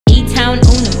Atown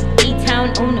Unum, Atown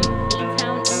Unum,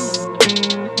 Atown Unum.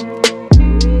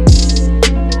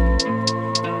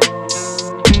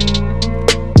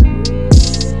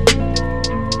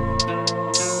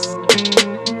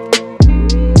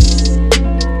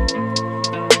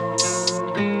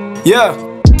 Yeah.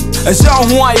 And show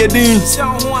who I Yedin.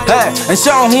 Hey, and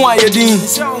show who I Yedin.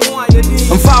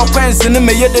 And foul friends in the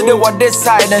me yet what this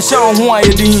side and show who I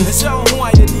Yedin.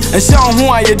 And show who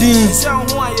I Yedin.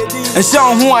 And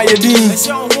show who I Yedin.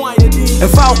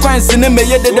 And foul friends in the me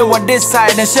yet what this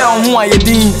side and show who I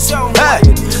Yedin. Hey,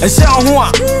 and show who I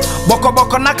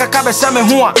Boko naka kabe shame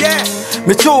who I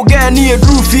me cho get near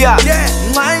Drew Fia.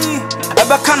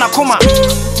 Ebekana Kuma.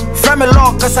 Frame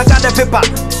law cause I got the paper.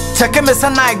 Check him as a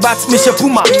night, but Misha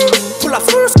Puma. Pull up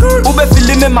Ube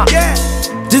Filimema.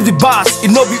 This the boss,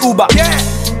 it no be Uber.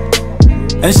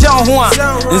 And Sean Juan,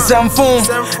 and Sam Phone,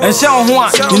 and Sean Juan,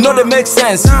 you know they make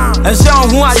sense. And Sean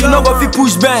Juan, you know what we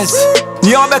push bands.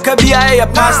 Nyobeka BIA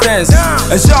past tense.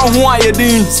 And Sean Juan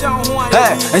Yedin.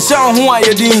 Hey, and Sean Juan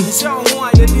Yedin.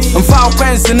 And foul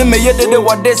friends in the me yet they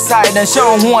what this side, and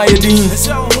Sean Juan Yedin.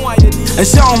 And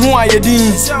Sean Juan Yedin.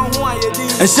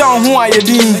 And Sean Juan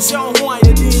Yedin.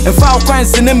 And foul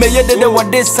friends in the me yet they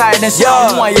what this side, and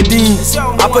Sean Juan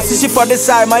Yedin. Opposition for this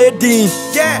side, my Yedin.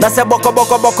 That's a boko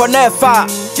never.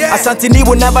 Asantini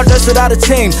will never dress without a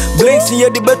chain. Blinks in your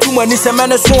debate too many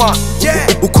semen swan.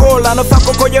 Ukola and a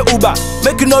fakoko ye Uber.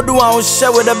 Make you no do one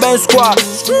share with the bench squad.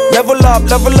 Level up,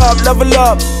 level up, level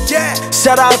up.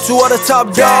 Shout out to all the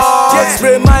top dogs.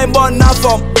 Spray mine born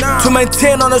nothing. To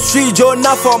maintain on the street, Joe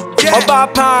nothing. Oba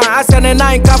pan, I send a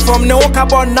 9 cap from no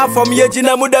carbon nothing.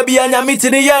 Yejina muda be an yamiti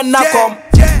the yen nakom.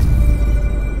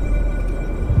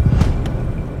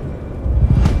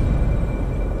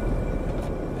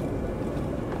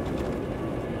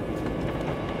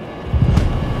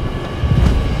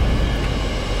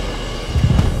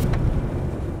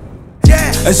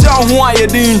 And show who I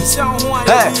Yedin.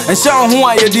 Hey, and show who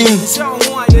I Yedin.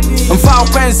 And foul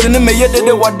friends in the me yet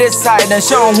they what this side and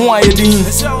show who I Yedin.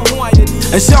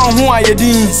 And show who I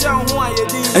Yedin.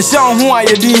 And show who I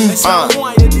Yedin.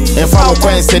 And foul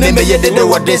friends in the me yet they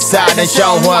what this side and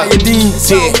show who I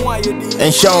Yedin.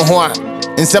 And show who I.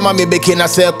 And some of me baking I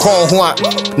say call who I.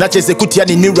 Not just a kutia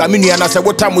ni new ramini and I say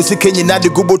what time we see Kenya na the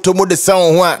gubo to mo the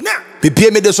sound who I.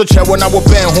 Pipie me de so che wona wo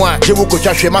pen ho a je wo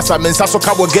kotwa hwe masa men sa so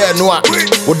ka wo girl no a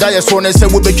wo da ye so ne se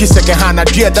wo betwi second hand na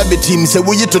dua da betim se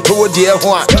wo yi toto wo de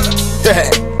ho a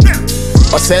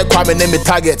o se kwa me ne me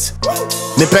target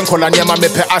me pen kola ne ma me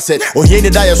pe asset o ye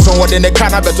ni da ye so wo de ne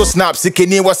kana beto snap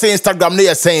sikeni wo se Instagram ne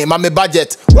ye sen ma me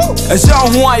budget and show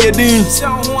who I Yedin.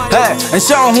 Hey, and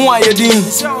show who I Yedin.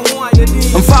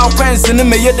 And foul friends in the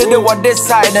me yet they what this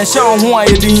side and show who I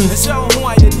Yedin.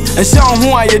 And show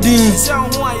who I Yedin.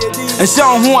 And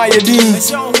show who I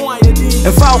Yedin.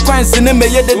 And foul friends in the me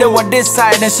yet they what this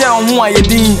side and show who I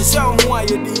Yedin.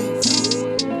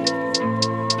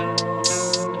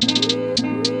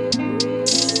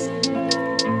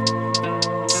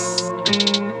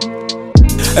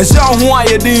 And show who I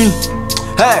Yedin.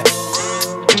 Hey.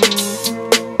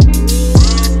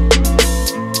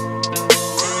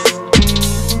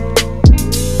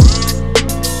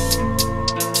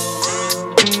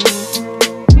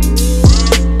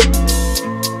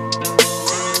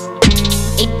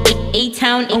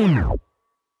 Atown Unum.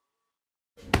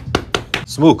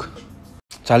 Smoke.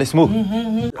 Charlie, smoke.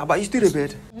 How about you still the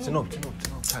bed? Turn up,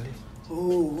 Charlie.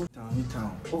 Oh,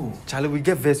 town. Oh, Charlie, we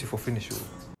get verse for finish.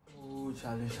 Oh,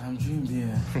 Charlie, I'm dreaming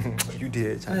there. You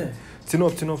there, Charlie. Hey. Turn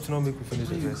up, make we finish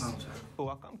the verse. Come, Oh,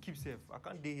 I can't keep safe. I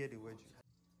can't dare hear the word.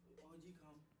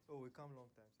 Oh, we come long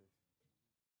time.